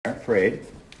prayed.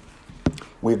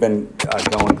 We've been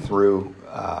going through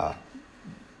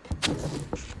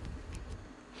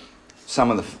some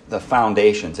of the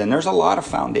foundations, and there's a lot of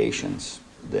foundations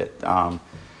that,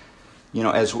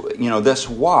 as this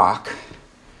walk,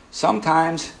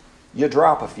 sometimes you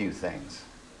drop a few things,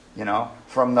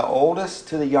 from the oldest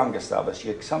to the youngest of us.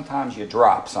 Sometimes you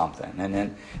drop something, and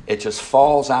then it just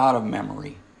falls out of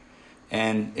memory,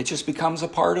 and it just becomes a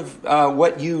part of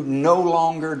what you no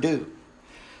longer do.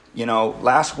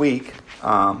 Last week,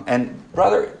 and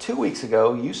brother, 2 weeks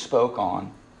ago, you spoke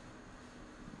on.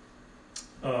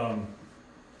 Drop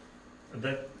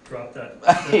that.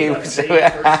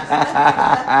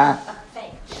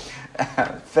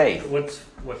 Faith. What's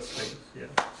faith? Yeah.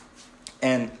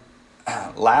 And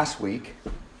last week,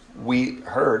 we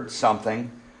heard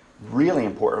something really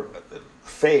important.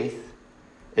 Faith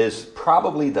is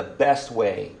probably the best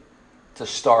way to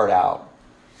start out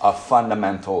a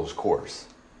fundamentals course.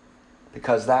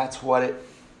 Because that's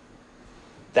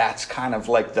kind of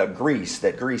like the grease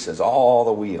that greases all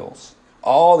the wheels,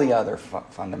 all the other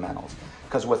fundamentals.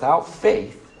 Because without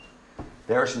faith,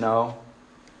 there's no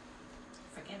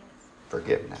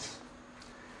forgiveness.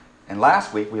 And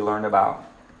last week we learned about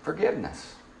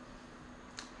forgiveness.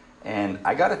 And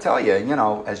I got to tell you,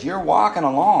 as you're walking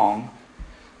along,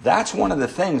 that's one of the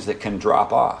things that can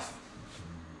drop off.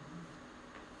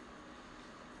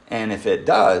 And if it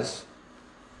does,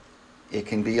 it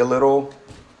can be a little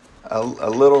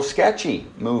sketchy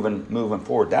moving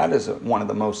forward. That is one of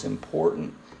the most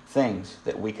important things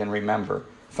that we can remember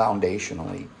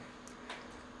foundationally.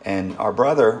 And our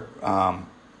brother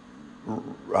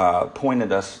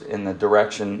pointed us in the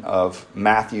direction of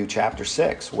Matthew chapter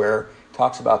 6, where it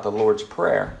talks about the Lord's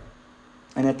Prayer.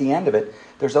 And at the end of it,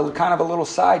 there's a kind of a little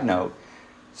side note.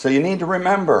 So you need to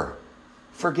remember,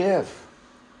 forgive,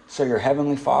 so your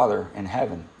heavenly Father in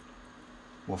heaven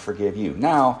will forgive you.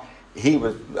 Now,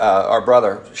 our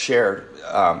brother shared,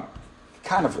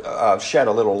 shed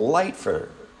a little light for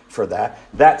that.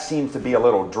 That seems to be a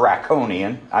little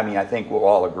draconian. I think we'll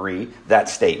all agree, that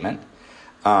statement.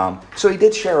 So he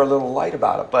did share a little light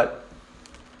about it, but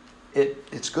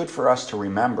it's good for us to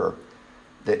remember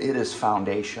that it is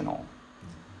foundational,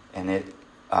 and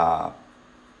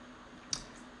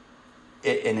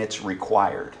it's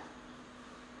required.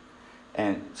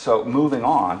 And so moving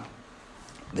on,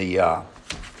 I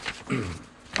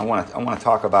want to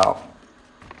talk about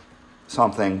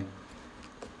something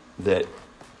that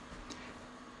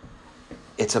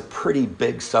it's a pretty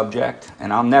big subject,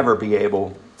 and I'll never be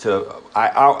able to.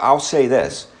 I'll say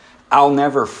this: I'll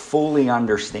never fully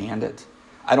understand it.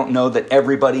 I don't know that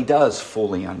everybody does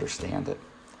fully understand it.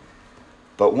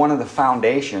 But one of the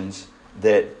foundations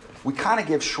that we kind of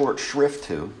give short shrift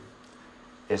to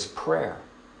is prayer.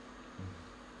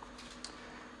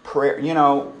 Prayer,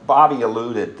 Bobby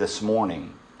alluded this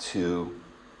morning to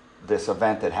this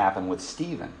event that happened with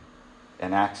Stephen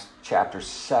in Acts chapter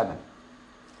 7.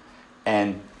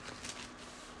 And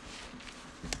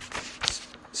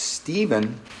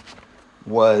Stephen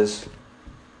was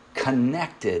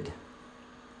connected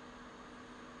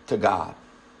to God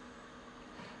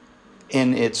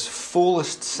in its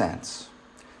fullest sense.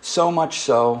 So much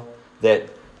so that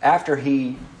after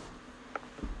he,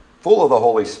 full of the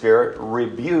Holy Spirit,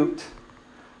 rebuked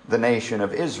the nation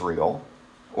of Israel,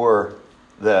 or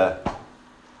the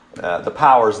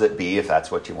powers that be, if that's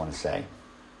what you want to say.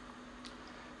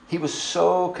 He was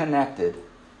so connected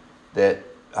that,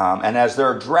 and as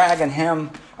they're dragging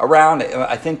him around,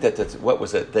 I think that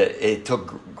it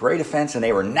took great offense, and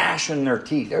they were gnashing their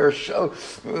teeth. They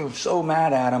were so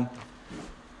mad at him.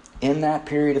 In that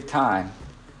period of time,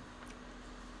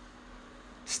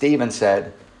 Stephen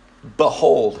said,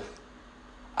 "Behold,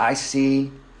 I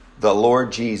see the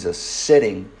Lord Jesus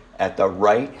sitting at the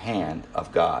right hand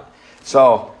of God."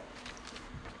 So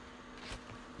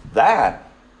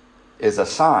that is a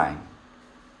sign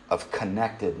of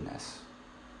connectedness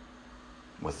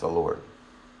with the Lord.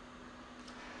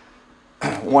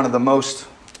 One of the most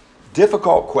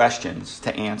difficult questions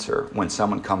to answer when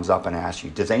someone comes up and asks you,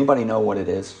 does anybody know what it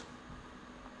is?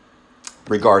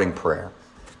 Regarding prayer.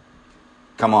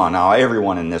 Come on now,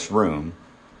 everyone in this room.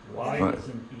 Why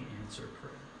doesn't he answer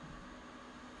prayer?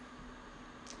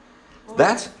 Well,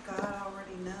 That's God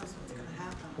already knows what's going to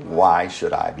happen. Why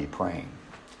should I be praying?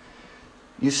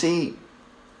 You see,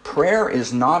 prayer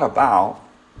is not about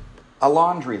a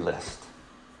laundry list.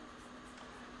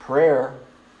 Prayer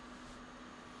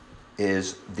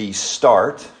is the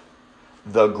start,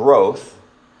 the growth,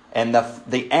 and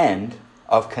the end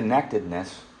of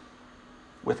connectedness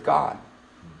with God.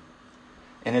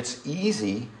 And it's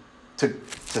easy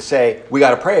to say, we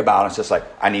got to pray about it. It's just like,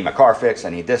 I need my car fixed, I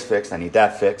need this fixed, I need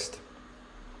that fixed.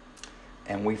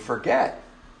 And we forget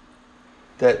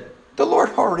that the Lord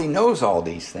already knows all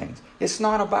these things. It's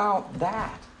not about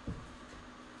that.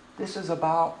 This is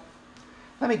about,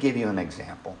 let me give you an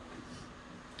example.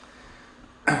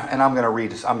 And I'm going to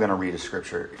read a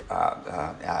scripture,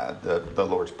 the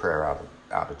Lord's Prayer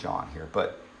out of John here.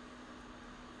 But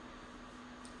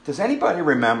does anybody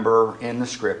remember in the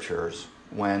scriptures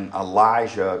when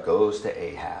Elijah goes to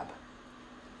Ahab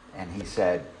and he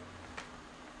said,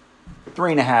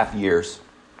 3.5 years,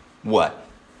 what?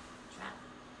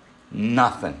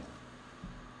 Nothing.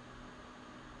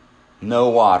 No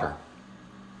water.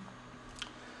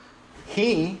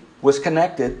 He was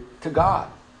connected to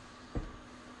God.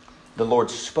 The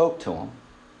Lord spoke to him,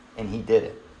 and he did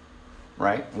it.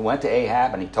 Right? He went to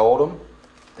Ahab, and he told him,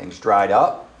 things dried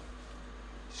up.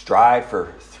 It's dried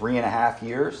for 3.5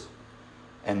 years.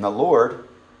 And the Lord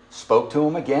spoke to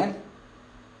him again,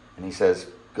 and he says,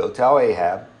 go tell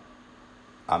Ahab,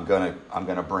 I'm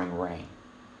gonna bring rain.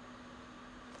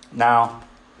 Now,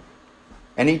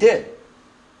 and he did.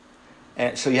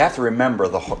 And so you have to remember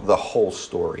the whole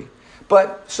story.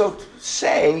 But so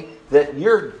say that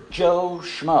you're Joe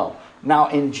Schmo. Now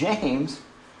in James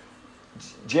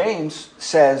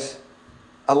says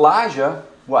Elijah,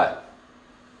 what?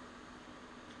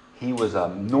 He was a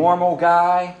normal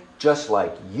guy just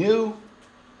like you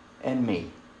and me.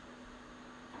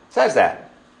 It says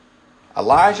that.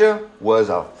 Elijah was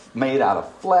made out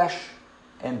of flesh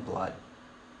and blood.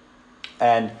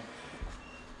 And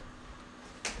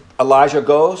Elijah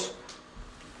goes,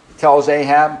 tells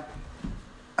Ahab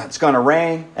it's going to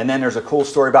rain, and then there's a cool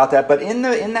story about that. But in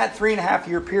that 3.5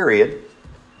 year period,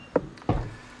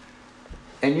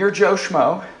 and you're Joe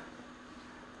Schmo,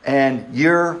 and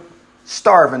you're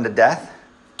starving to death,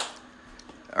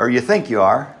 or you think you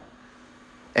are,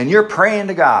 and you're praying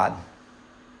to God,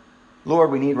 Lord,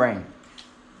 we need rain.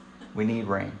 We need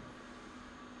rain.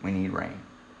 We need rain.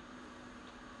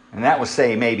 And that was,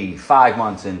 say, maybe 5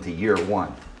 months into year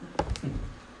 1.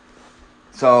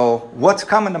 So what's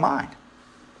coming to mind?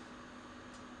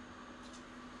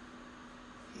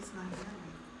 He's not hearing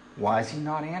me. Why is he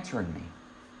not answering me?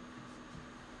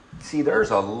 See,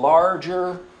 there's a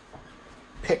larger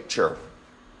picture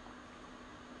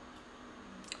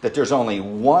that there's only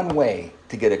one way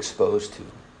to get exposed to.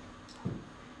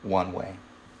 One way.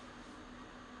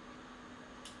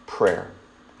 Prayer.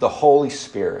 The Holy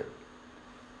Spirit.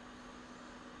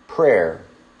 Prayer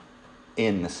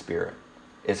in the Spirit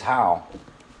is how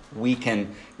we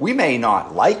may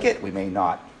not like it, we may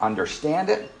not understand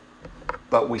it,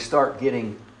 but we start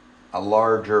getting a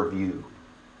larger view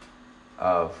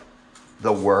of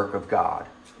the work of God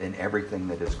in everything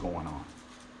that is going on.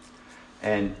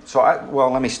 And so,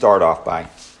 let me start off by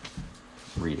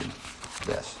reading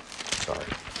this. Sorry.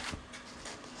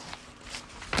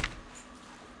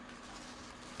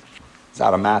 It's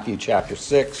out of Matthew chapter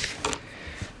 6.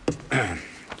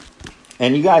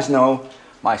 And you guys know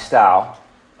my style,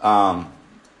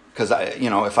 because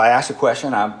if I ask a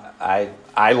question,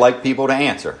 I like people to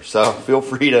answer. So feel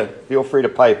free to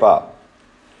pipe up.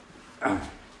 I'm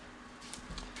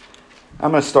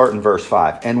going to start in verse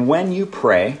 5. And when you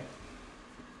pray,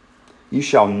 you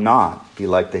shall not be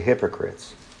like the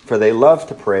hypocrites, for they love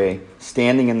to pray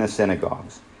standing in the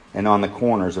synagogues and on the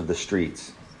corners of the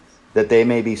streets, that they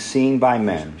may be seen by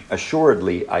men.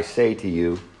 Assuredly, I say to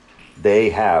you,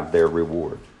 they have their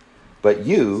reward. But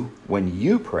you, when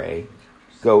you pray,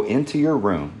 go into your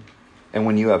room, and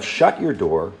when you have shut your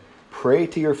door, pray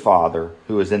to your Father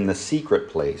who is in the secret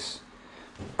place,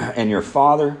 and your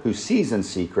Father who sees in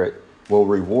secret will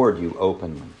reward you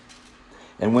openly.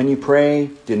 And when you pray,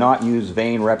 do not use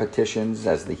vain repetitions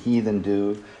as the heathen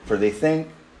do, for they think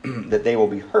that they will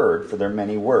be heard for their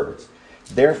many words.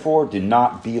 Therefore, do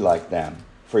not be like them,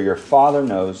 for your Father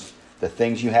knows the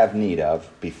things you have need of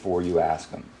before you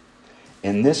ask him.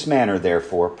 In this manner,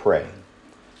 therefore, pray.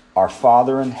 Our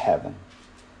Father in heaven,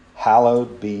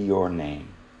 hallowed be your name.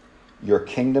 Your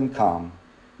kingdom come,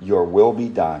 your will be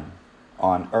done,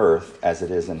 on earth as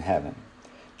it is in heaven.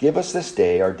 Give us this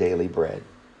day our daily bread,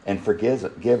 and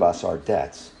forgive us our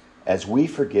debts, as we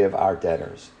forgive our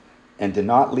debtors. And do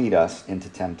not lead us into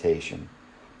temptation,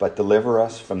 but deliver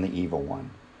us from the evil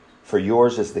one. For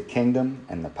yours is the kingdom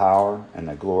and the power and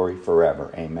the glory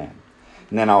forever. Amen.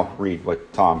 And then I'll read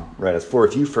what Tom read us. For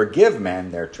if you forgive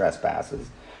men their trespasses,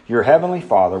 your heavenly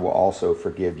Father will also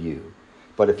forgive you.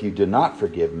 But if you do not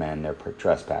forgive men their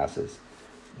trespasses,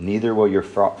 neither will your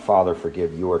Father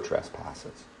forgive your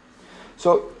trespasses.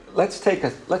 So let's take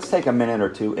a minute or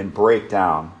two and break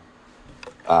down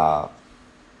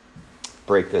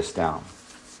break this down.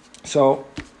 So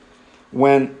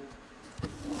when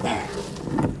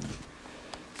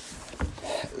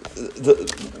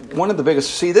one of the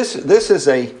biggest, see, this is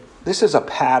a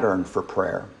pattern for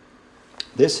prayer.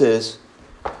 This is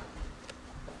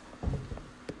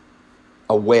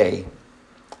a way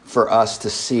for us to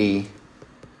see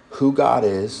who God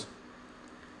is,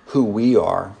 who we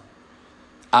are,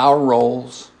 our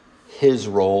roles, his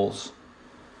roles,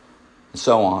 and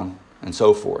so on and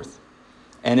so forth.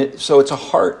 And so it's a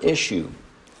heart issue.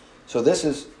 So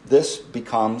this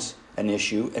becomes an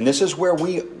issue, and this is where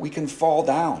we can fall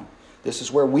down. This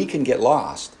is where we can get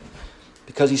lost.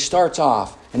 Because he starts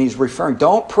off and he's referring,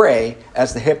 don't pray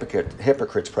as the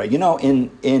hypocrites pray. You know,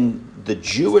 in the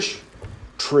Jewish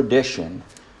tradition,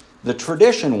 the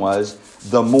tradition was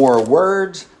the more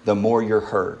words, the more you're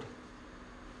heard.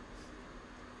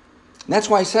 And that's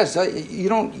why he says you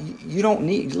don't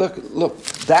need look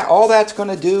that all that's going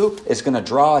to do is going to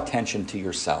draw attention to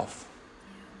yourself.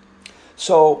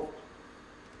 So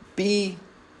be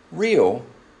real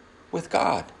with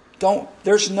God.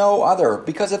 There's no other,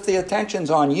 because if the attention's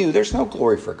on you, there's no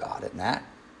glory for God in that.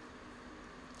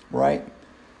 Right?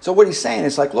 So what he's saying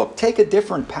is like, look, take a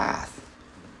different path.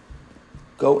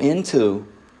 Go into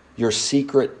your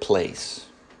secret place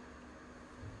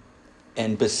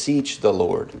and beseech the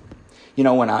Lord. You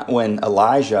know, when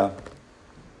Elijah,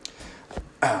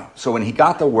 so when he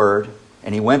got the word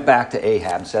and he went back to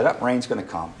Ahab and said, rain's going to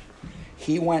come.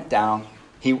 He went down,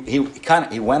 he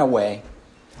went away.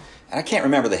 And I can't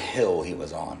remember the hill he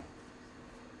was on,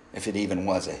 if it even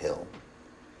was a hill.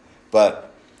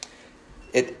 But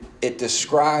it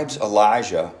describes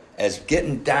Elijah as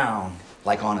getting down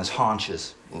like on his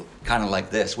haunches, kind of like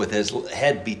this, with his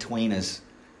head between his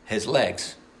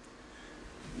legs.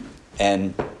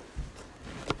 And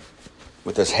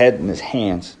with his head in his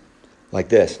hands like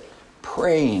this,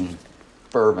 praying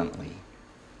fervently.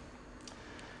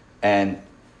 And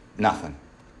nothing.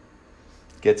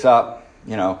 Gets up.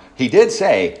 You know, he did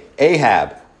say,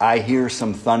 Ahab, I hear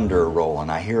some thunder rolling.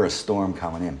 I hear a storm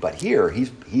coming in. But here,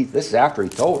 this is after he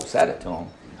said it to him.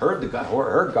 Heard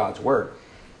God's word.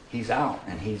 He's out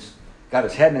and he's got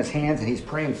his head in his hands and he's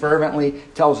praying fervently.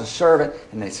 Tells his servant,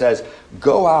 and it says,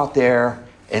 go out there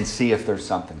and see if there's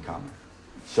something coming.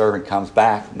 Servant comes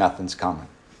back, nothing's coming.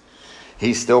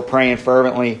 He's still praying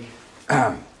fervently.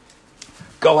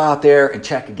 Go out there and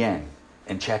check again,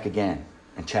 and check again,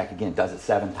 and check again. Does it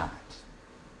 7 times.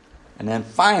 And then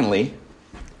finally,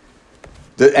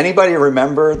 did anybody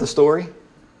remember the story? It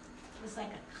was like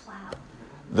a cloud.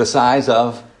 The size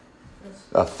of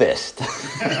a fist.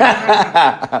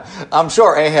 I'm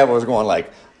sure Ahab was going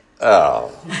like,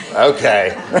 oh,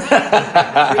 okay.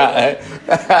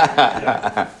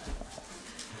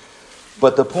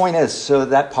 But the point is, so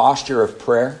that posture of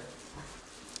prayer,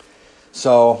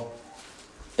 so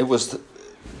it was,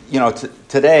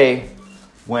 today,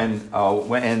 when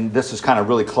and this is kind of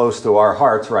really close to our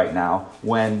hearts right now,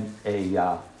 when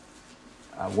a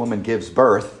woman gives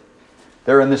birth,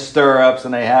 they're in the stirrups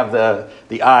and they have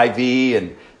the IV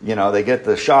and, they get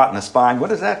the shot in the spine.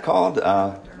 What is that called?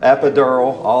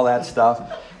 Epidural, all that stuff.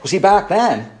 Well, see, back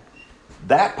then,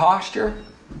 that posture,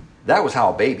 that was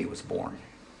how a baby was born.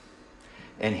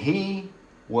 And he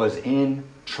was in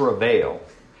travail,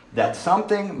 that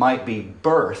something might be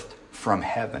birthed from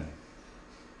heaven.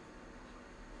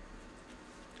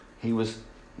 He was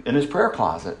in his prayer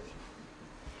closet.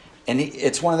 And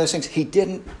it's one of those things, he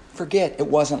didn't forget. It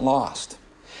wasn't lost.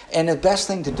 And the best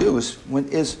thing to do is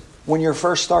when you're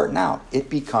first starting out, it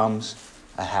becomes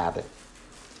a habit.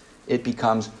 It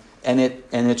becomes,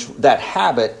 it's that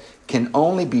habit can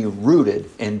only be rooted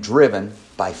and driven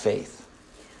by faith.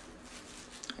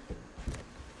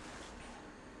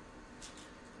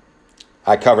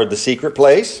 I covered the secret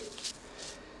place.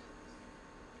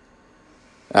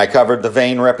 I covered the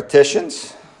vain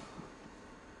repetitions.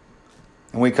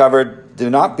 And we covered,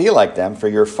 do not be like them, for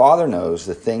your Father knows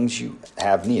the things you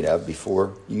have need of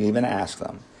before you even ask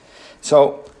them.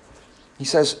 So he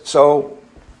says, so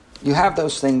you have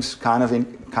those things kind of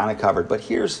covered. But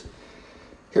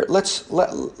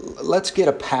let's get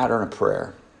a pattern of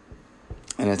prayer.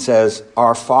 And it says,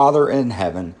 Our Father in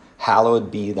heaven, hallowed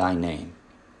be thy name.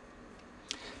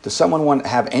 Does someone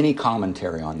have any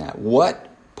commentary on that? What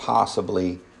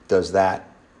possibly does that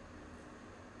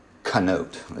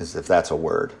connote, as if that's a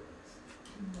word?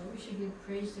 We should give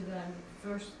praise to God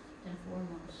first and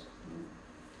foremost, and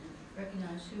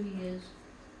recognize who He is,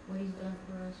 what He's done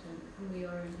for us, and who we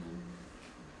are in Him.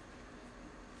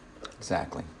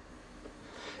 Exactly.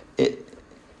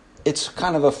 It's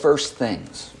kind of a first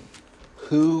things.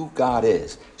 Who God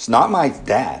is. It's not my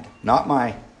dad, not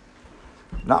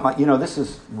not my, this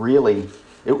is really,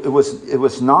 it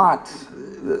was not,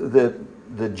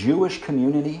 the Jewish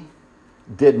community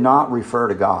did not refer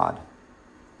to God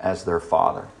as their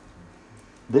Father.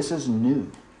 This is new.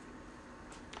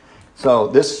 So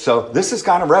this is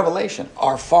kind of revelation.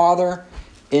 Our Father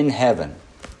in heaven.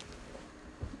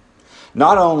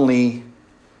 Not only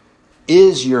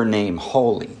is your name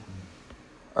holy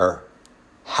or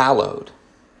hallowed,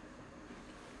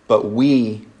 but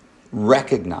we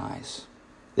recognize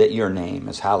that your name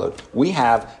is hallowed. We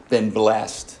have been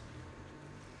blessed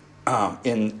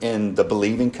in the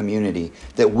believing community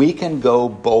that we can go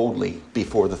boldly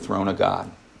before the throne of God.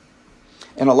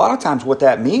 And a lot of times what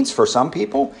that means for some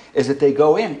people is that they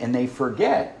go in and they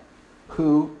forget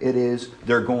who it is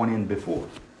they're going in before.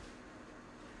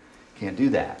 Can't do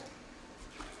that.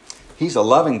 He's a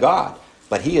loving God,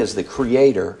 but He is the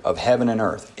creator of heaven and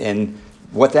earth. And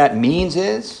what that means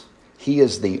is He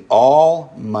is the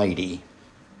Almighty.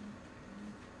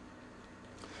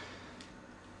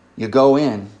 You go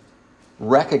in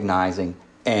recognizing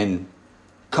and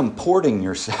comporting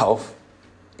yourself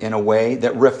in a way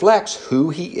that reflects who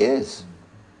He is.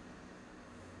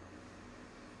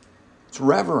 It's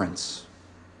reverence.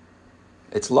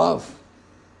 It's love.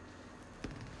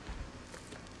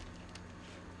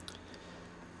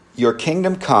 Your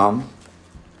kingdom come,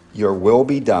 your will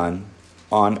be done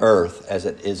on earth as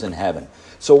it is in heaven.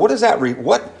 So what does that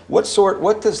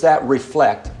what does that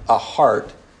reflect a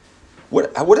heart?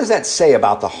 What does that say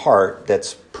about the heart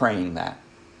that's praying that?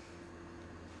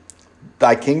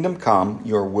 Thy kingdom come,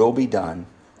 your will be done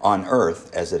on earth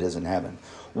as it is in heaven.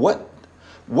 What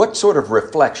sort of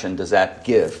reflection does that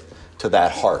give to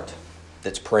that heart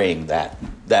that's praying that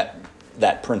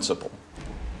principle?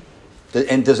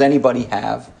 And does anybody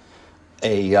have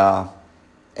an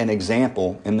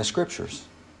example in the Scriptures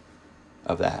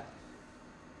of that?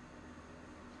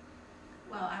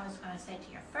 Well, I was going to say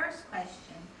to your first question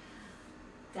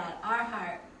that our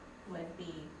heart would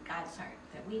be God's heart,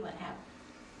 that we would have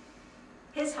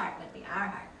His heart would be our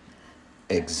heart.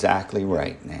 Exactly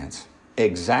right, Nance.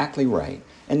 Exactly right.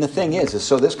 And the thing is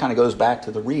so this kind of goes back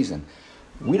to the reason.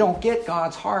 We don't get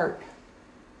God's heart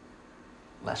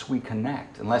unless we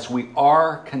connect, unless we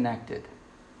are connected.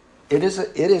 It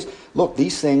is. Look,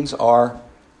 these things are.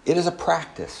 It is a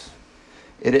practice.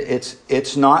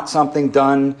 It's not something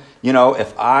done.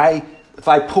 If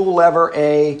I pull lever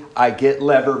A, I get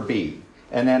lever B,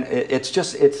 and then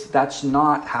that's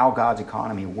not how God's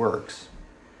economy works.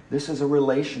 This is a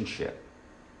relationship,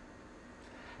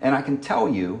 and I can tell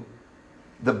you,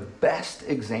 the best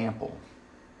example,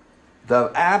 the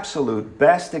absolute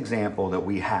best example that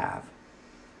we have,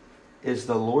 is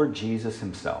the Lord Jesus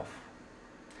Himself.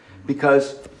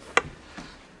 Because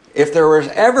if there was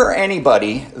ever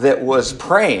anybody that was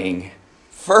praying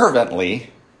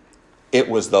fervently, it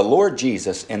was the Lord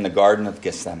Jesus in the Garden of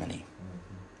Gethsemane.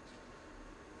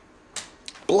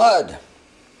 Blood.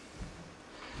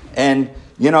 And,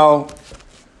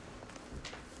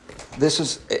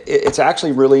 it's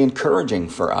actually really encouraging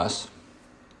for us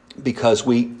because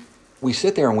we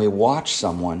sit there and we watch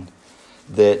someone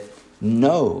that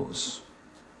knows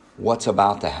what's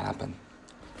about to happen.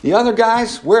 The other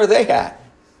guys, where are they at?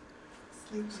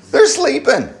 They're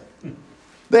sleeping.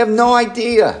 They have no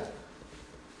idea.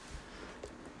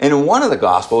 And in one of the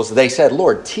Gospels, they said,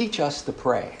 Lord, teach us to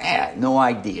pray. No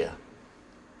idea.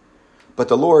 But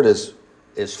the Lord is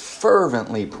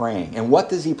fervently praying. And what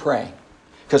does He pray?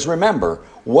 Because remember,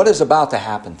 what is about to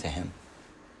happen to Him?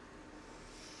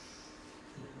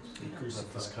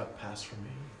 Let this cup pass from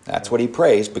me. That's what He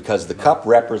prays, because the cup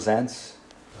represents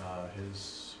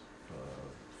His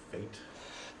fate.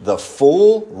 The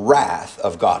full wrath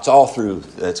of God. It's all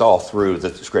through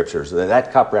the Scriptures.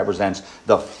 That cup represents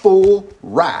the full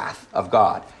wrath of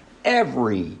God.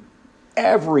 Every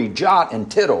jot and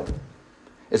tittle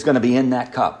is going to be in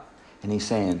that cup. And He's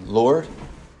saying, Lord,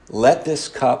 let this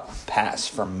cup pass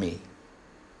from me.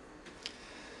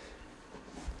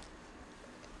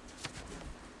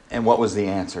 And what was the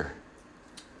answer?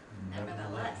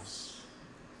 Nevertheless.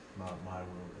 Not my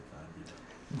will, but thine be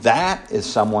done. That is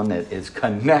someone that is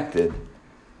connected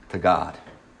to God.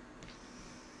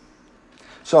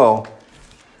 So,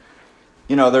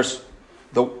 there's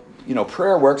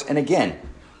prayer works. And again,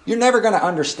 you're never going to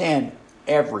understand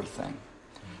everything.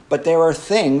 But there are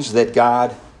things that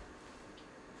God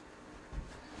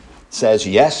says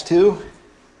yes to,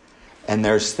 and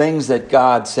there's things that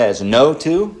God says no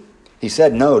to. He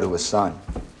said no to His Son.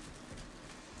 He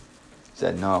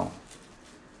said no.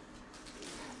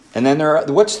 And then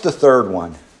what's the third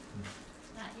one?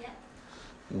 Not yet.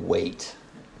 Wait.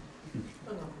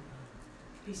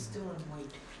 Be still and wait.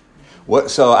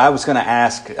 So I was going to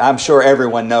ask, I'm sure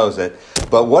everyone knows it,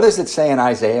 but what does it say in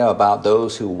Isaiah about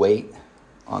those who wait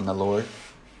on the Lord?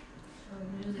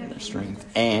 Their strength.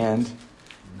 And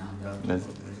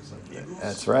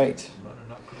that's right.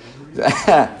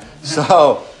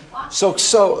 So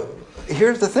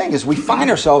here's the thing, is we find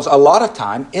ourselves a lot of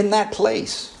time in that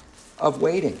place of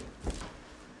waiting.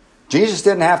 Jesus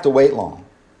didn't have to wait long.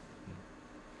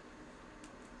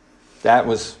 That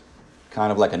was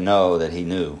kind of like a no that he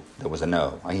knew there was a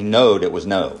no. He knowed it was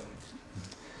no.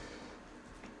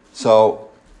 So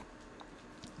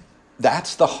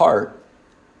that's the heart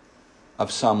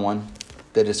of someone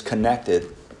that is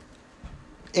connected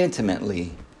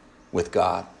intimately with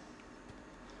God.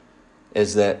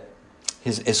 Is that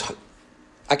his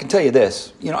I can tell you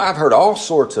this. I've heard all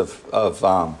sorts of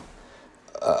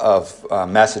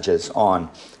messages on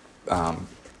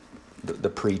the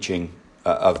preaching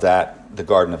of the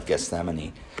Garden of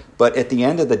Gethsemane. But at the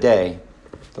end of the day,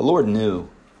 the Lord knew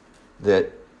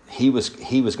that he was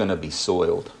going to be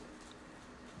soiled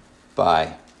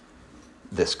by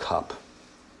this cup.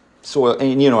 Soil,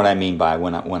 and you know what I mean by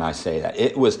when I say that.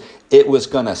 It was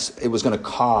going to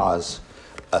cause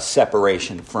a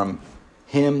separation from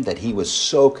him that he was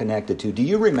so connected to. Do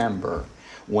you remember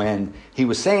when he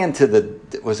was saying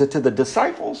was it to the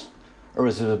disciples? Or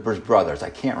was it his brothers? I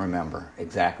can't remember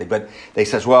exactly. But they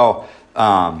says, well,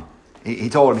 he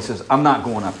told him, he says, I'm not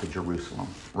going up to Jerusalem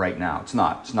right now. It's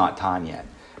not time yet.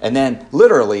 And then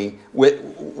literally, with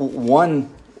one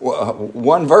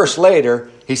verse later,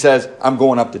 he says, I'm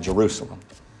going up to Jerusalem.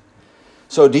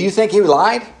 So do you think he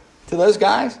lied to those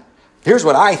guys? Here's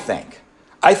what I think.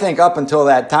 I think up until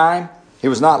that time, he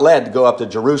was not led to go up to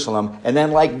Jerusalem. And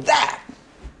then like that,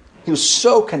 he was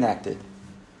so connected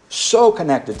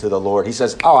to the Lord. He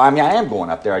says, I am going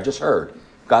up there. I just heard.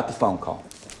 Got the phone call.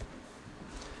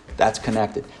 That's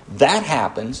connected. That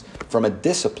happens from a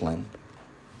discipline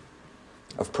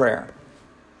of prayer.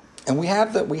 And we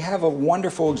have a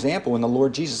wonderful example in the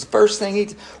Lord Jesus. The first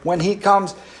thing when he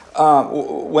comes,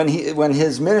 when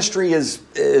his ministry is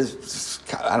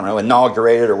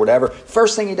inaugurated or whatever,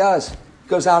 first thing he does, he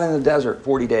goes out in the desert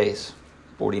 40 days,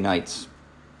 40 nights,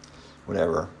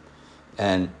 whatever,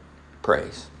 and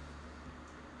prays.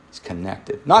 He's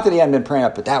connected. Not that he hadn't been praying,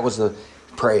 but that was the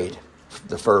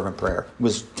fervent prayer. He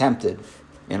was tempted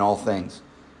in all things.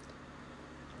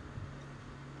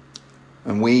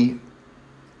 And we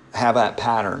have that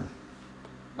pattern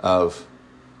of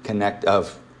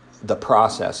the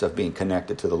process of being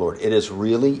connected to the Lord. It is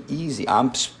really easy.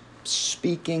 I'm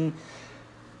speaking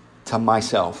to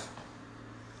myself.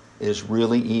 It is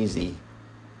really easy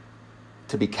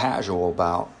to be casual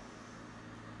about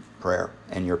prayer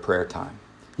and your prayer time.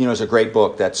 There's a great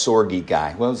book, that Sorge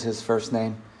guy. What was his first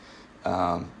name?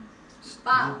 Bob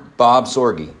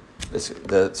Sorge.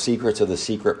 The Secrets of the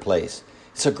Secret Place.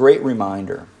 It's a great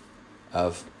reminder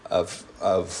of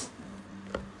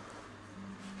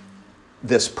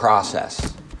this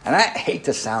process. And I hate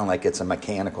to sound like it's a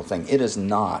mechanical thing. It is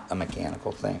not a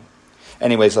mechanical thing.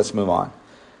 Anyways, let's move on.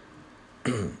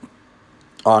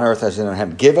 On earth as in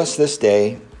heaven. Give us this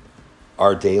day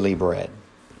our daily bread.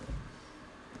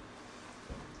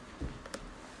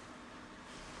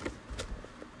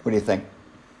 What do you think?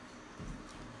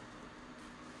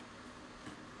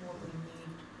 What we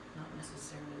need, not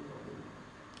necessarily what we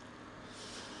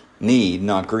want. Need,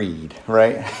 not greed,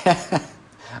 right?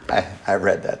 I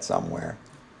read that somewhere.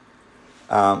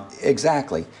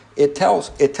 Exactly. It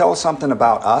tells something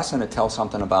about us, and it tells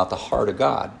something about the heart of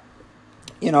God.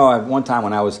 One time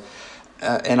when I was,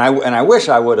 and I wish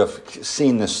I would have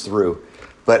seen this through,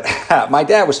 but my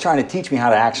dad was trying to teach me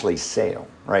how to actually sail.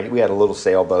 Right? We had a little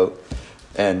sailboat,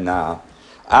 and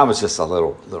I was just a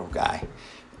little guy,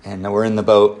 and we're in the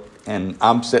boat, and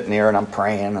I'm sitting there and I'm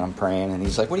praying, and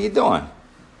he's like, "What are you doing?"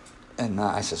 And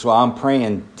I says, well, I'm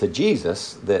praying to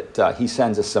Jesus that he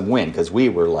sends us some wind, because we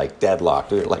were like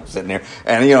deadlocked. We were like sitting there.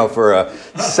 And, for a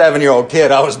 7-year-old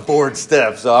kid, I was bored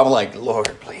stiff. So I'm like, Lord,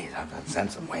 please, send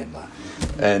some wind.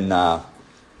 And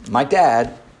my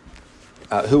dad,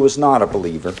 who was not a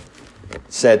believer,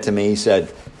 said to me, he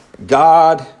said,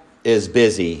 God is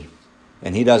busy,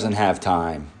 and he doesn't have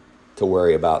time to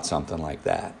worry about something like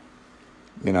that.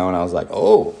 And I was like,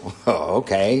 oh,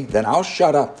 okay, then I'll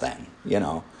shut up then,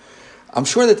 I'm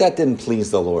sure that didn't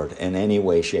please the Lord in any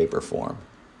way, shape, or form,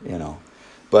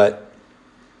 But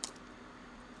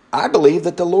I believe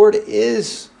that the Lord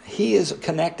He is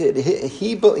connected.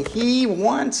 He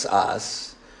wants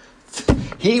us.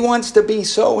 He wants to be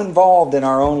so involved in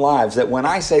our own lives that when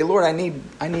I say, Lord, I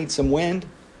need some wind,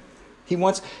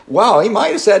 He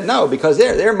might have said no, because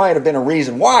there might have been a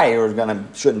reason why there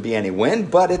shouldn't be any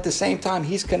wind, but at the same time,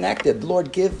 he's connected.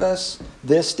 Lord, give us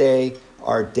this day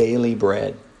our daily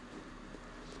bread.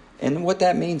 And what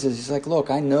that means is he's like,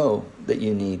 look, I know that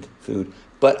you need food,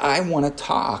 but I want to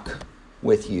talk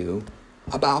with you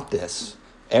about this.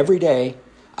 Every day,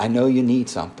 I know you need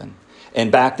something.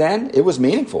 And back then, it was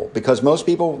meaningful, because most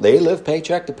people, they lived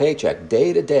paycheck to paycheck,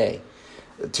 day to day.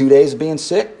 2 days of being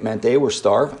sick meant they were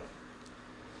starving.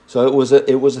 So it was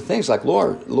a thing. It's like,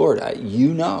 Lord,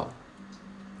 you know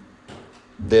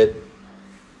that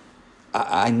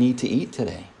I need to eat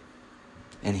today.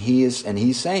 And he's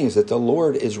saying is that the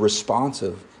Lord is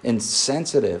responsive and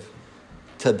sensitive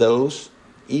to those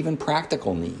even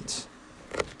practical needs.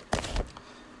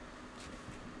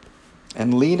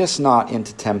 And lead us not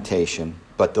into temptation,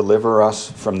 but deliver us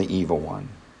from the evil one.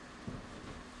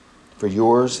 For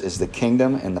yours is the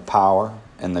kingdom and the power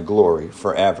and the glory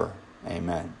forever.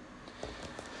 Amen.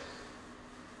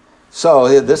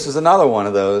 So this is another one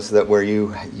of those that where you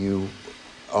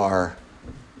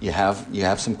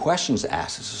have some questions to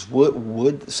ask.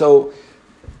 So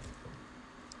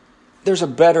there's a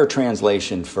better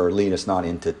translation for lead us not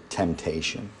into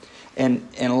temptation, and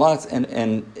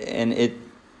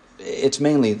it's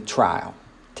mainly trial,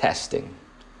 testing.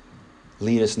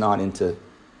 Lead us not into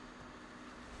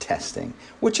testing,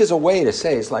 which is a way to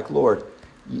say, it's like, Lord,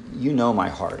 you know my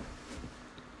heart.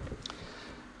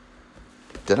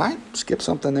 Did I skip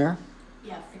something there?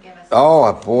 Yeah, forgive us.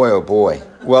 Oh boy.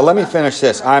 Well, let me finish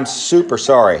this. I'm super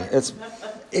sorry.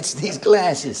 It's these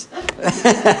glasses. I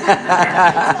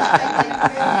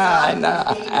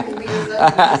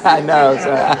know.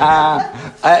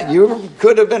 You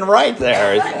could have been right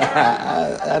there.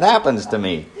 That happens to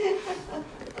me.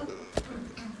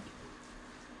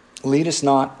 Lead us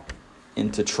not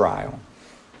into trial.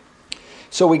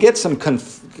 So we get some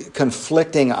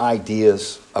conflicting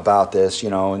ideas about this,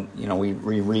 and we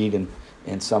reread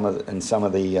in some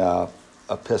of the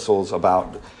epistles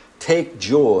about take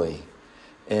joy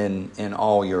in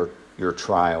all your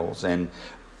trials, and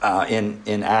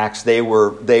in Acts they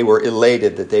were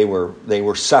elated that they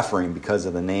were suffering because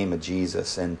of the name of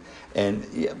Jesus, and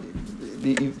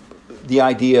the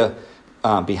idea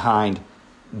behind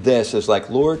this is like,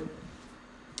 Lord,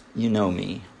 you know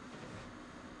me.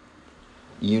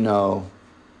 You know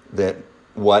that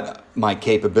what my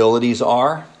capabilities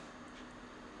are,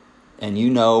 and you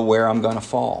know where I'm going to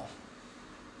fall.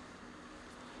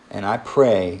 And I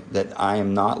pray that I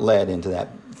am not led into that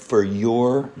for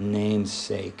your name's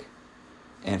sake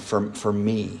and for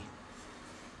me.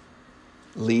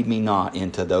 Lead me not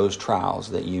into those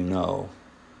trials that you know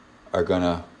are going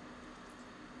to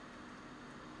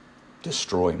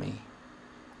destroy me.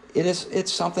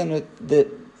 It's something that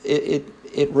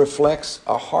it reflects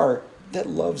a heart that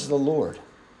loves the Lord.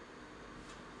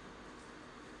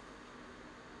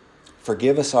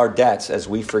 Forgive us our debts as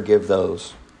we forgive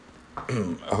those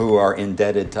who are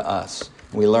indebted to us.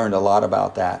 We learned a lot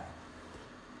about that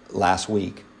last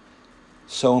week.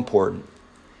 So important.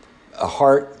 A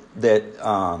heart that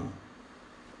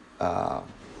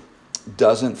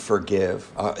doesn't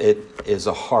forgive, it is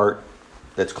a heart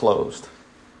that's closed,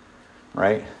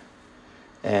 right?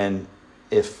 And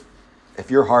if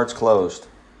your heart's closed,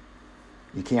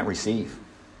 you can't receive.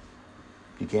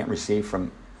 You can't receive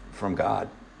from God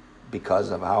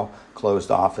because of how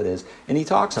closed off it is. And he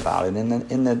talks about it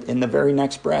in the very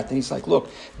next breath. And he's like, look,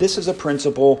 this is a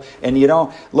principle, and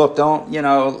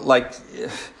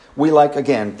we like,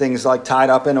 again, things like tied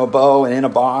up in a bow and in a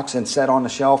box and set on the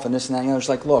shelf and this and that. It's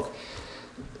like, look,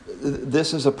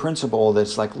 this is a principle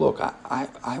that's like, look,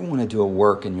 I want to do a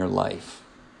work in your life.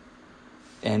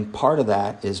 And part of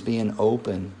that is being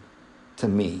open to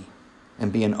me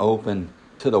and being open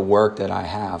to the work that I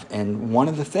have. And one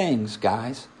of the things,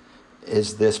 guys,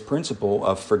 is this principle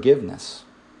of forgiveness.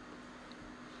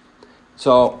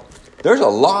 So there's a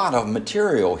lot of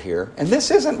material here, and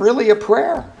this isn't really a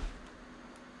prayer.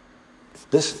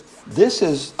 This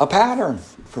is a pattern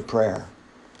for prayer.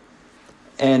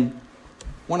 And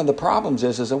one of the problems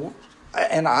is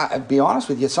and I'll be honest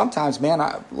with you, sometimes, man,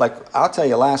 I'll tell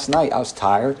you, last night I was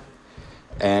tired,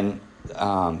 and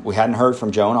we hadn't heard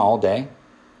from Jonah all day,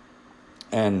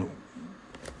 and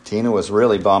Tina was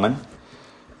really bumming,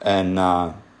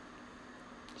 and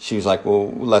she was like,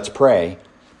 well, let's pray.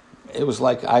 It was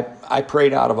like I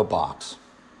prayed out of a box.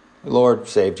 Lord,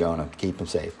 save Jonah, keep him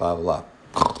safe, blah, blah,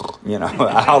 blah.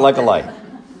 Out like a light.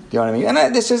 You know what I mean?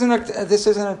 And this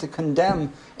isn't to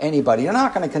condemn anybody. I'm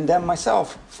not going to condemn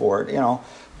myself for it,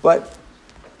 but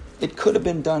it could have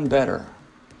been done better.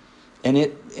 And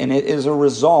it is a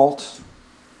result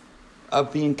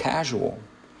of being casual.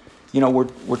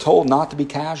 we're told not to be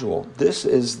casual. This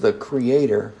is the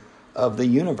creator of the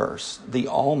universe, the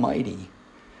Almighty.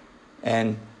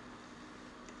 And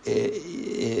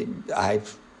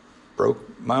I've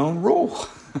broke my own rule.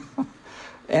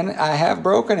 And I have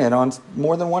broken it on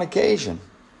more than one occasion.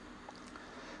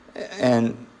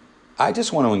 And I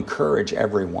just want to encourage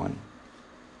everyone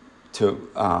to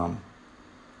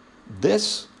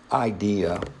this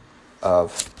idea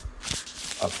of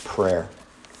prayer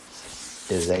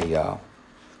is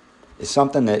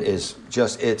something that is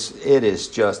just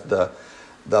the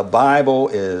Bible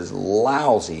is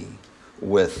lousy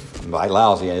with, by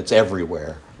lousy, it's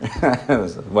everywhere.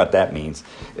 What that means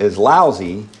is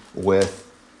lousy with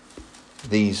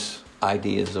these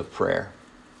ideas of prayer.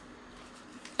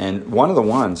 And one of the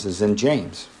ones is in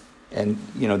James. And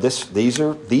these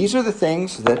are the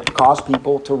things that cause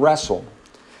people to wrestle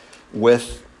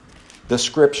with the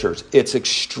scriptures. It's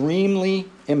extremely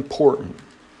important,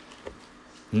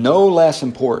 no less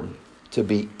important, to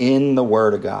be in the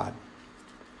Word of God.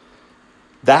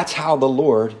 That's how the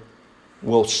Lord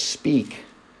will speak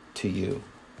to you.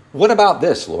 What about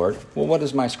this, Lord? Well, what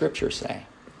does my scripture say?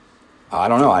 I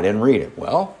don't know. I didn't read it.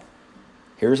 Well,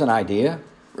 here's an idea.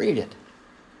 Read it.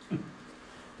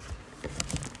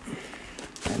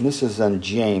 And this is in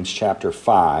James chapter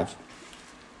 5,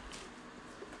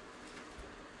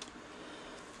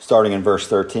 starting in verse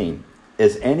 13.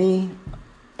 Is anyone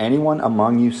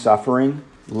among you suffering?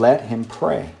 Let him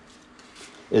pray.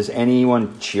 Is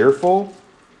anyone cheerful?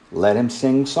 Let him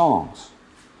sing songs.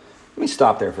 Let me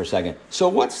stop there for a second. So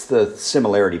what's the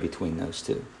similarity between those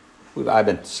two? I've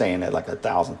been saying that like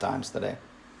 1,000 times today.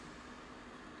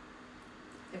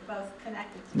 They're both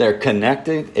connected. They're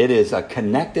connected. It is a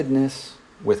connectedness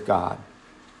with God.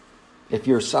 If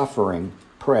you're suffering,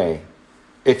 pray.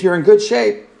 If you're in good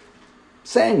shape,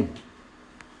 sing.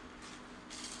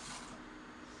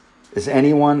 Is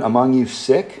anyone among you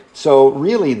sick? So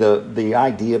really the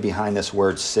idea behind this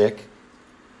word sick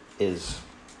is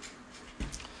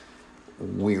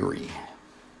weary.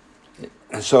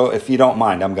 So if you don't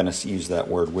mind, I'm going to use that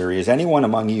word weary. Is anyone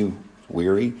among you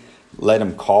weary? Let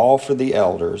him call for the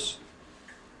elders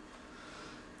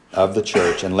of the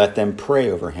church and let them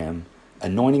pray over him,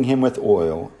 anointing him with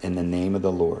oil in the name of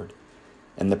the Lord.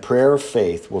 And the prayer of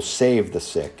faith will save the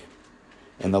sick,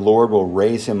 and the Lord will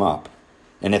raise him up.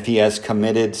 And if he has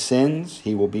committed sins,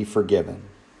 he will be forgiven.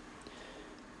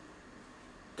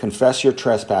 Confess your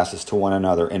trespasses to one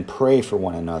another and pray for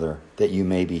one another that you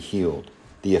may be healed.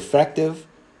 The effective,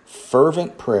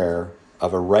 fervent prayer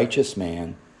of a righteous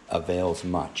man avails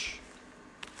much.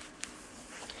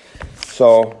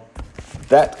 So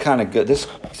that kind of this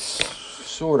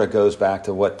sort of goes back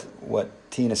to what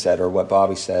Tina said or what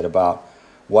Bobby said about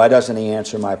why doesn't he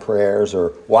answer my prayers or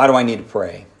why do I need to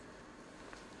pray?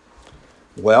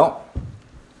 Well,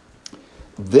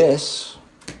 this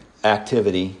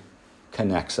activity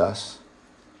connects us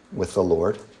with the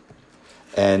Lord.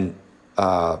 And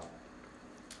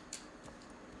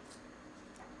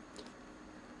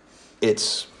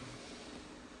it's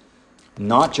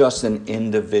not just an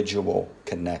individual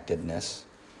connectedness.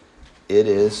 It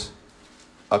is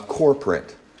a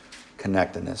corporate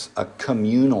connectedness, a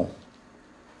communal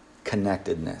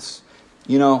connectedness.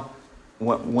 Do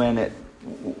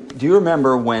you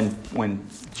remember when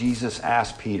Jesus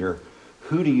asked Peter,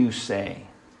 who do you say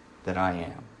that I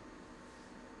am?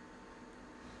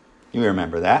 You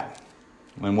remember that?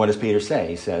 And what does Peter say?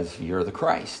 He says, you're the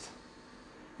Christ.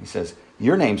 He says,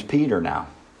 your name's Peter now.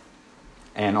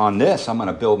 And on this, I'm going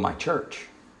to build my church.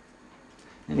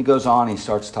 And he goes on, he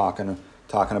starts talking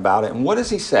about it. And what does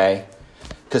he say?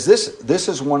 Because this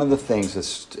is one of the things,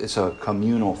 it's a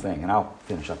communal thing. And I'll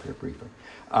finish up here briefly.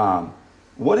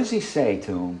 What does he say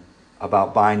to him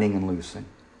about binding and loosing?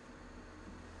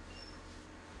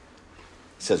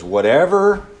 He says,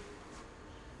 whatever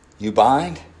you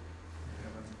bind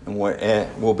and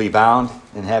will be bound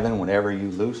in heaven, whatever you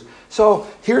loose. So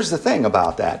here's the thing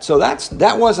about that. So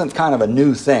that wasn't kind of a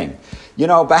new thing.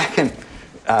 Back in,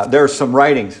 there's some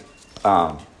writings.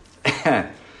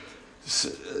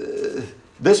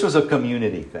 This was a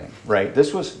community thing, right?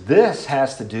 This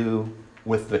has to do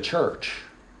with the church.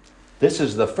 This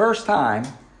is the first time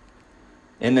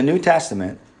in the New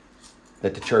Testament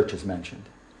that the church is mentioned.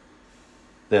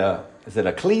 Is it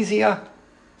ecclesia?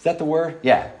 Is that the word?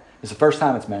 Yeah. It's the first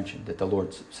time it's mentioned that the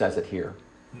Lord says it here.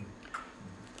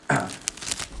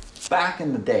 Back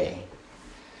in the day,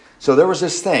 so there was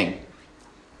this thing.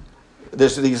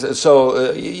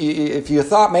 If you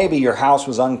thought maybe your house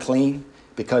was unclean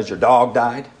because your dog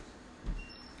died,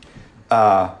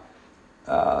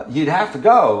 you'd have to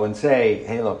go and say,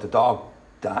 hey, look, the dog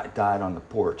died on the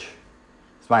porch.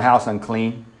 my house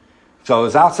unclean? So it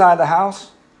was outside the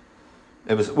house?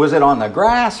 Was it on the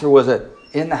grass or was it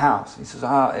in the house? He says,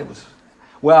 it was,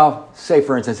 well, say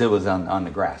for instance it was on the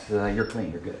grass. He says, you're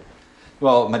clean, you're good.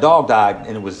 Well, my dog died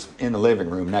and it was in the living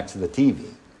room next to the TV.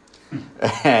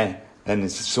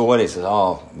 So what he says,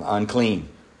 unclean.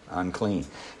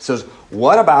 So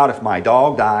what about if my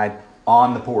dog died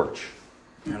on the porch?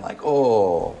 And you're like,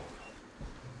 oy,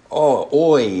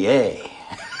 yay.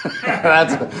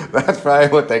 That's probably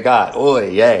what they got, oy,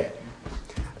 yay.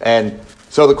 And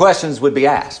so the questions would be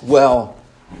asked, well,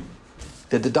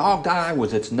 did the dog die?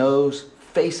 Was its nose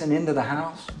facing into the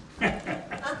house?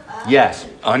 Yes,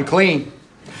 unclean.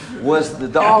 Was the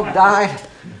dog died?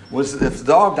 If the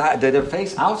dog died, did it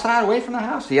face outside away from the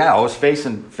house? Yeah, it was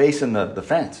facing the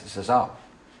fence. It says,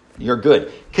 you're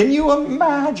good. Can you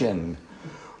imagine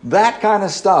that kind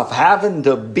of stuff, having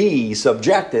to be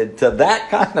subjected to that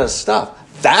kind of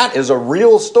stuff? That is a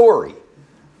real story.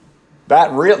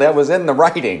 That was in the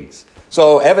writings.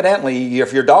 So evidently,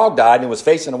 if your dog died and it was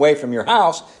facing away from your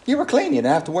house, you were clean. You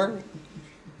didn't have to worry.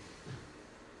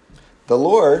 The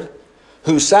Lord,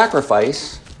 whose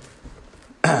sacrifice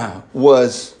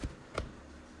was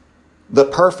the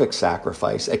perfect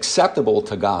sacrifice, acceptable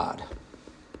to God.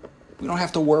 We don't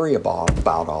have to worry about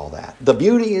all that. The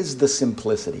beauty is the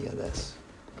simplicity of this.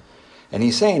 And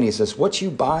he says, what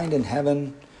you bind in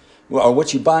heaven, or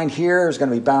what you bind here is going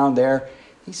to be bound there.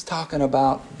 He's talking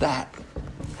about that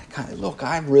kind of, look,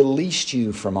 I've released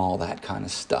you from all that kind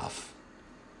of stuff.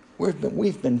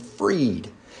 We've been freed.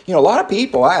 You know, a lot of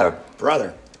people, I had a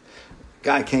brother,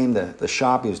 guy came to the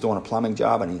shop, he was doing a plumbing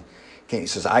job, and he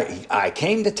says, I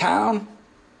came to town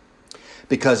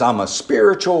because I'm a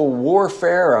spiritual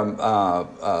warfare,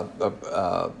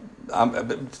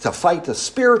 to fight the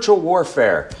spiritual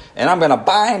warfare, and I'm going to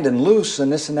bind and loose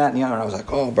and this and that and the other. And I was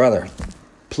like, oh, brother,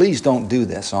 please don't do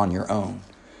this on your own,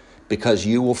 because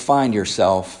you will find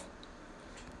yourself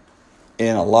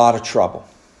in a lot of trouble.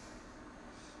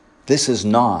 This is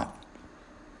not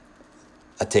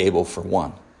a table for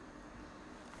one.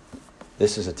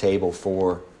 This is a table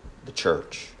for the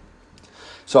church.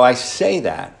 So I say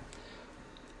that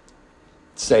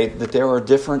there are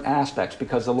different aspects,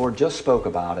 because the Lord just spoke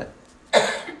about it.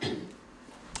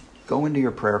 Go into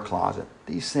your prayer closet.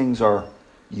 These things are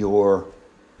your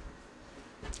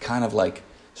kind of like,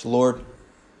 so Lord,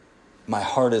 my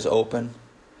heart is open.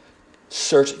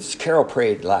 Search. Carol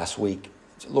prayed last week.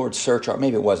 Lord, search our,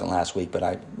 maybe it wasn't last week,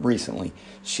 but recently,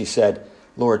 she said,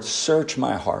 Lord, search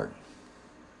my heart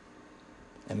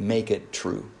and make it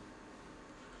true.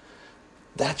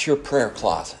 That's your prayer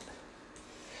closet.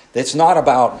 It's not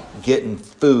about getting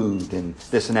food and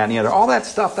this and that and the other. All that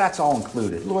stuff, that's all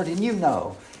included. Lord, and you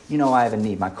know I have a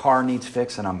need. My car needs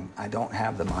fixed and I don't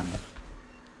have the money.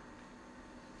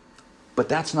 But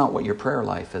that's not what your prayer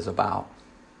life is about.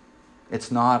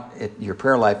 Your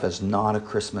prayer life is not a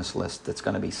Christmas list that's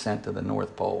going to be sent to the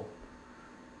North Pole.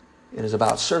 It is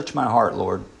about, search my heart,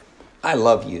 Lord. I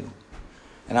love you.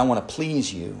 And I want to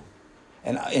please you.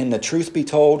 And in the truth be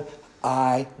told,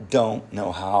 I don't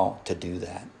know how to do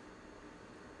that.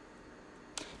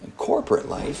 In corporate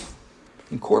life,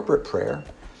 in corporate prayer,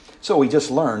 so we just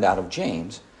learned out of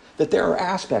James that there are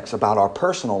aspects about our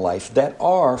personal life that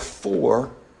are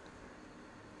for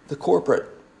the corporate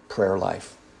prayer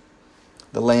life.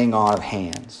 The laying on of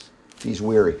hands. He's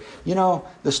weary. You know,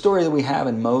 the story that we have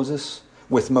in Moses,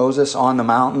 with Moses on the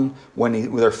mountain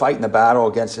when they're fighting the battle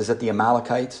against, is it the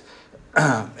Amalekites?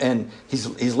 And he's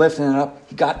lifting it up.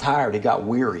 He got tired. He got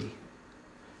weary.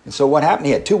 And so what happened?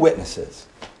 He had two witnesses.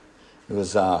 It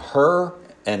was Hur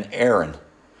and Aaron,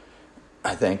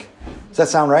 I think. Does that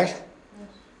sound right?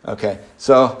 Okay.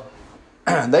 So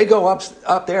they go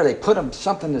up there. They put him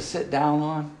something to sit down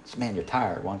on. He said, man, you're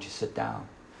tired. Why don't you sit down?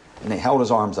 And they held his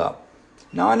arms up.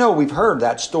 Now, I know we've heard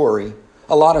that story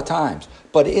a lot of times,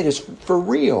 but it is for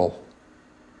real.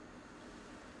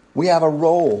 We have a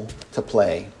role to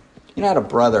play. You know, I had a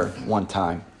brother one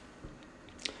time,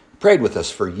 prayed with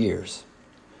us for years,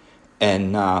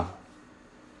 and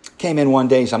came in one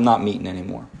day and said, I'm not meeting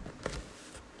anymore.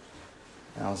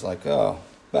 And I was like, oh,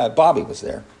 Bobby was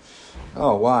there.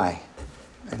 Oh, why?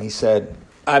 And he said,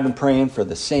 I've been praying for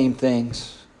the same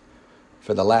things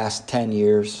for the last 10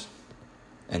 years,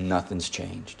 and nothing's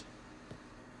changed.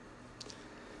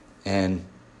 And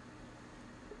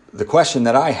the question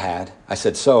that I had, I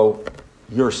said, so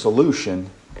your solution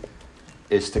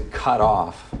is to cut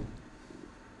off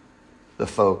the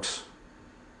folks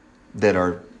that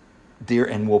are dear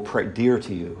and will pray dear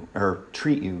to you, or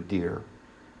treat you dear,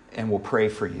 and will pray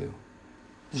for you.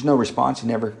 There's no response. He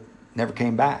never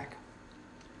came back.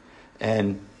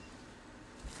 And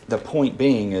the point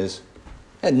being is,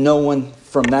 Had no one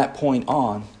from that point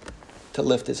on to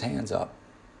lift his hands up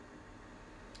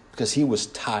because he was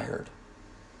tired.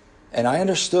 And I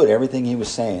understood everything he was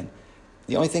saying.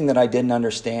 The only thing that I didn't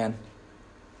understand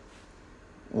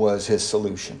was his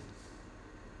solution.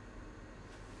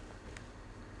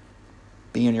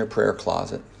 Be in your prayer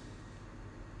closet.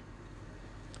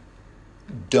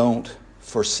 Don't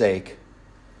forsake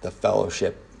the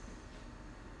fellowship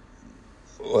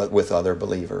with other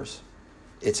believers.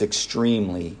 It's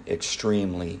extremely,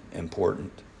 extremely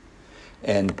important.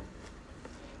 And,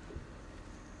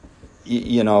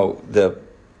 you know, there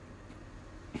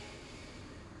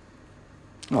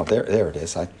it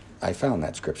is. I found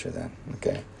that scripture then.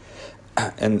 Okay.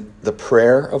 And the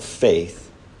prayer of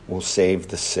faith will save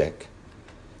the sick,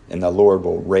 and the Lord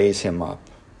will raise him up.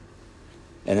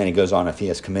 And then he goes on, if he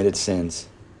has committed sins,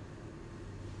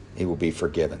 he will be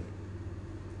forgiven.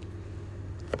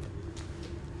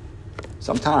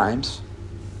 Sometimes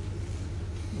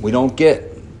we don't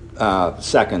get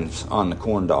seconds on the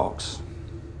corn dogs.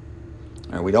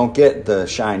 Or we don't get the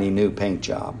shiny new paint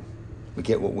job. We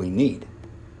get what we need.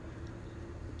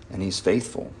 And he's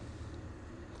faithful.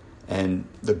 And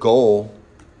the goal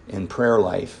in prayer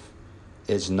life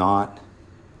is not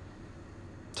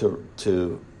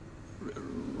to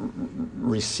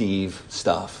receive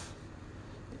stuff.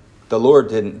 The Lord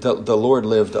didn't. The Lord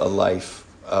lived a life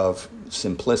of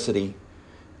simplicity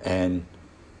and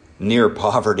near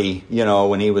poverty. You know,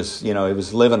 when he was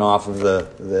living off of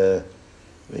the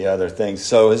other things.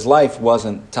 So his life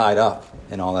wasn't tied up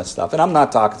in all that stuff. And I'm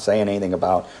not saying anything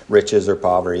about riches or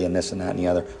poverty and this and that and the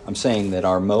other. I'm saying that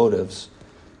our motives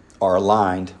are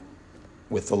aligned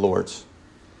with the Lord's.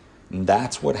 And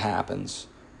that's what happens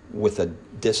with a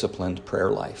disciplined prayer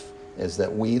life, is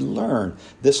that we learn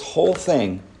this whole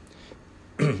thing.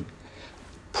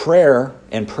 Prayer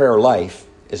and prayer life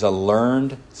is a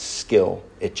learned skill.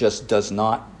 It just does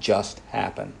not just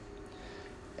happen.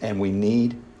 And we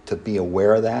need to be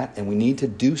aware of that, and we need to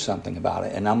do something about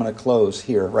it. And I'm going to close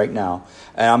here right now.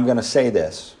 And I'm going to say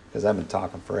this, because I've been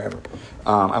talking forever.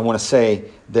 I want to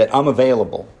say that I'm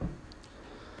available.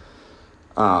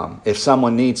 If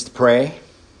someone needs to pray,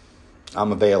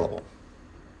 I'm available.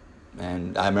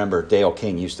 And I remember Dale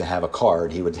King used to have a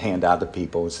card he would hand out to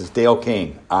people. It says, Dale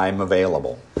King, I'm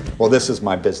available. Well, this is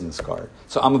my business card.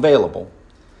 So I'm available.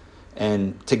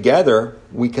 And together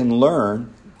we can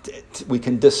learn, we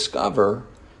can discover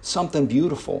something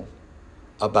beautiful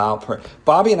about prayer.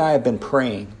 Bobby and I have been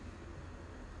praying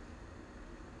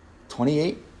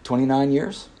 28, 29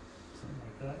 years. Something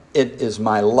like that. It is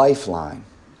my lifeline.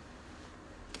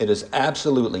 It is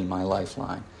absolutely my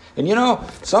lifeline. And you know,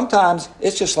 sometimes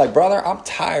it's just like, brother, I'm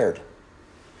tired.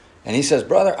 And he says,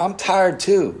 brother, I'm tired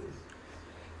too.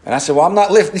 And I said, well, I'm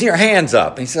not lifting your hands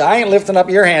up. And he said, I ain't lifting up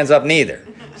your hands up neither.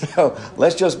 So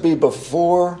let's just be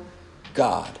before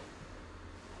God.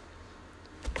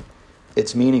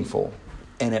 It's meaningful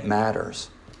and it matters.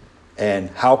 And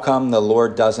how come the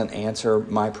Lord doesn't answer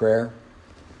my prayer?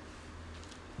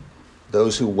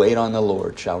 Those who wait on the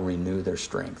Lord shall renew their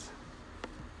strength.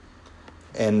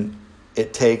 And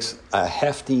it takes a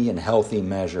hefty and healthy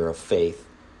measure of faith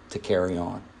to carry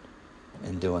on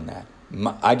in doing that.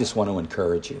 I just want to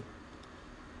encourage you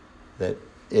that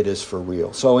it is for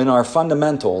real. So in our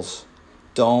fundamentals,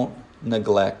 don't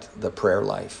neglect the prayer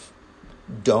life.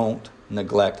 Don't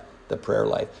neglect the prayer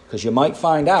life. Because you might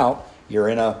find out you're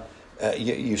in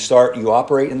you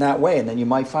operate in that way, and then you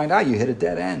might find out you hit a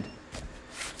dead end.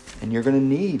 And you're going to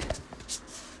need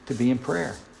to be in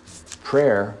prayer.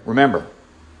 Prayer, remember,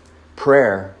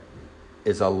 prayer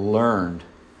is a learned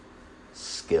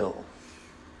skill.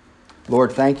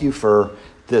 Lord, thank you for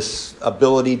this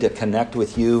ability to connect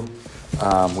with you.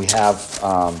 We have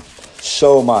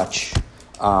so much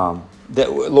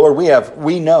Lord,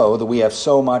 we know that we have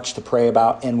so much to pray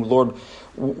about, and Lord,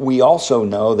 we also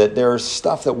know that there's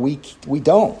stuff that we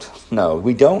don't know.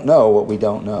 We don't know what we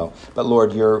don't know. But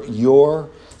Lord, your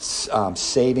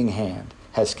saving hand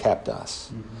has kept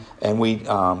us. And we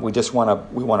just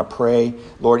want to pray,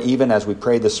 Lord, even as we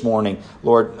prayed this morning,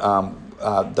 Lord,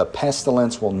 the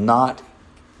pestilence will not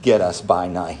get us by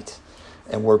night.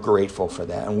 And we're grateful for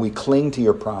that. And we cling to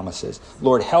your promises.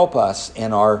 Lord, help us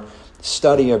in our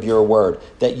study of your word,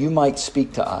 that you might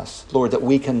speak to us, Lord, that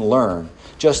we can learn,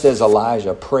 just as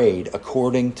Elijah prayed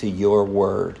according to your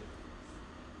word.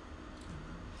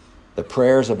 The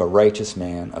prayers of a righteous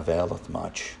man availeth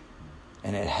much,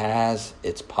 and it has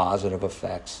its positive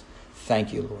effects.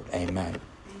 Thank you, Lord. Amen. Amen.